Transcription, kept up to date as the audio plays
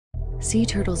Sea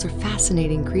turtles are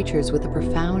fascinating creatures with a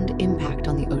profound impact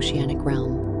on the oceanic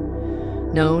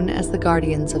realm. Known as the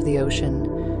guardians of the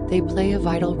ocean, they play a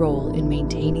vital role in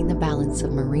maintaining the balance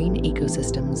of marine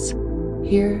ecosystems.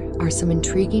 Here are some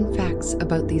intriguing facts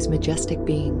about these majestic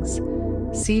beings.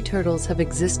 Sea turtles have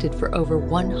existed for over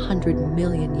 100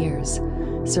 million years,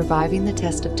 surviving the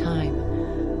test of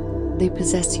time. They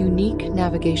possess unique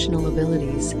navigational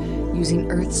abilities,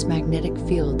 using Earth's magnetic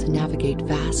field to navigate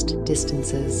vast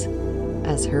distances.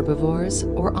 As herbivores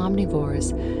or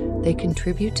omnivores, they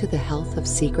contribute to the health of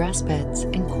seagrass beds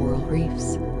and coral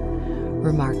reefs.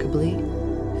 Remarkably,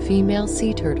 female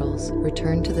sea turtles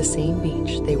return to the same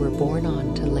beach they were born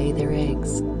on to lay their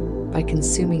eggs. By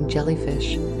consuming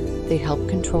jellyfish, they help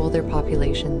control their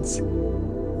populations.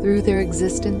 Through their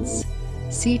existence,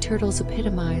 sea turtles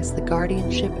epitomize the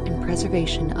guardianship and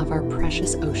preservation of our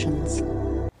precious oceans.